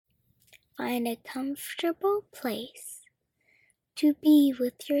Find a comfortable place to be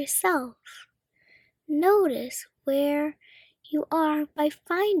with yourself. Notice where you are by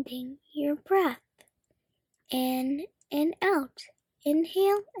finding your breath. In and out.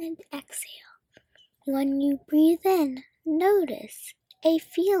 Inhale and exhale. When you breathe in, notice a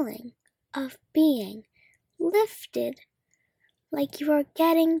feeling of being lifted, like you are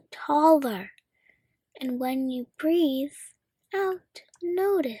getting taller. And when you breathe out,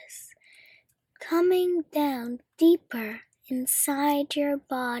 notice coming down deeper inside your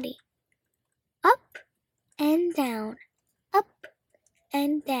body. Up and down, up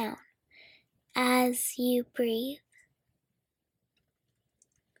and down as you breathe.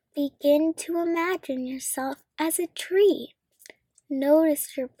 Begin to imagine yourself as a tree.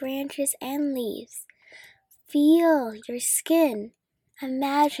 Notice your branches and leaves. Feel your skin,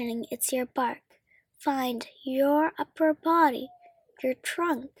 imagining it's your bark. Find your upper body, your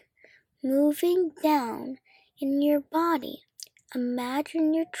trunk, moving down in your body.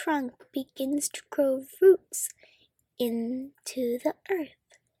 Imagine your trunk begins to grow roots into the earth.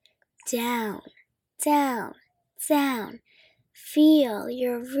 Down, down, down. Feel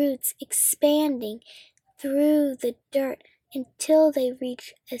your roots expanding through the dirt until they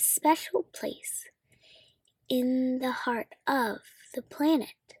reach a special place in the heart of the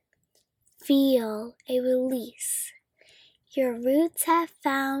planet. Feel a release. Your roots have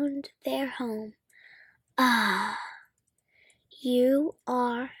found their home. Ah, you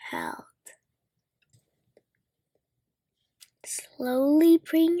are held. Slowly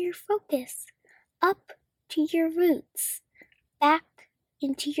bring your focus up to your roots, back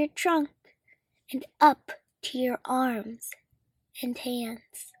into your trunk, and up to your arms and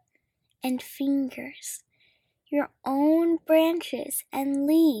hands and fingers, your own branches and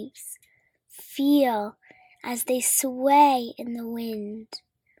leaves. Feel as they sway in the wind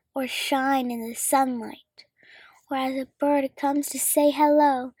or shine in the sunlight, or as a bird comes to say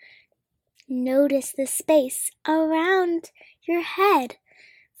hello. Notice the space around your head.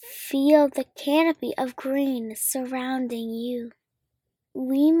 Feel the canopy of green surrounding you.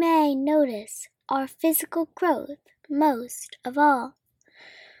 We may notice our physical growth most of all,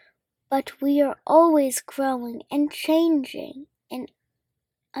 but we are always growing and changing in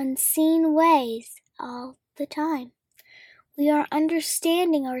unseen ways all the time. We are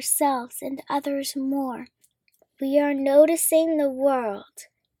understanding ourselves and others more. We are noticing the world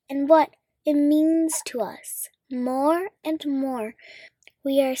and what it means to us more and more.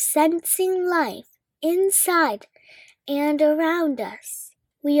 We are sensing life inside and around us.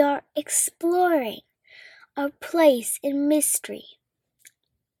 We are exploring our place in mystery.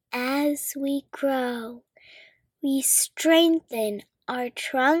 As we grow, we strengthen our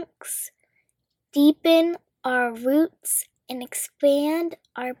trunks, deepen our roots, and expand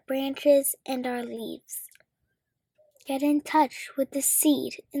our branches and our leaves. Get in touch with the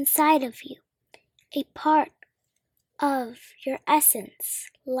seed inside of you, a part of your essence,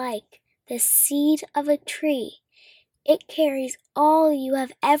 like the seed of a tree. It carries all you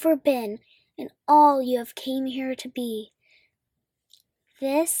have ever been and all you have came here to be.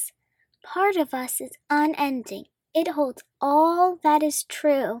 This part of us is unending. It holds all that is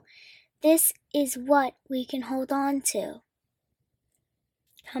true. This is what we can hold on to.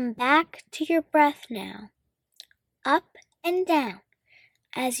 Come back to your breath now, up and down,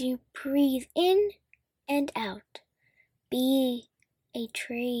 as you breathe in and out. Be a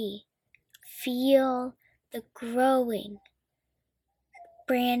tree. Feel the growing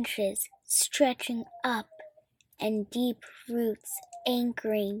branches stretching up and deep roots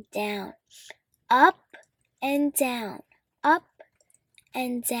anchoring down. Up and down, up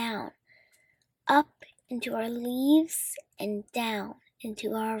and down, up into our leaves and down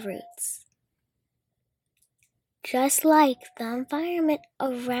into our roots. Just like the environment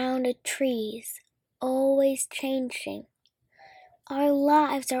around a tree is always changing, our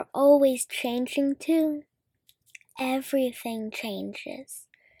lives are always changing too. Everything changes,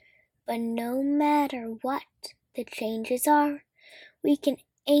 but no matter what the changes are, we can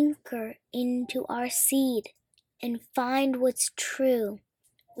anchor into our seed and find what's true.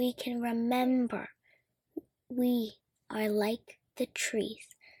 We can remember we are like the trees.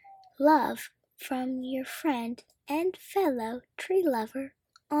 Love from your friend and fellow tree lover,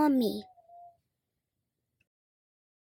 Ami.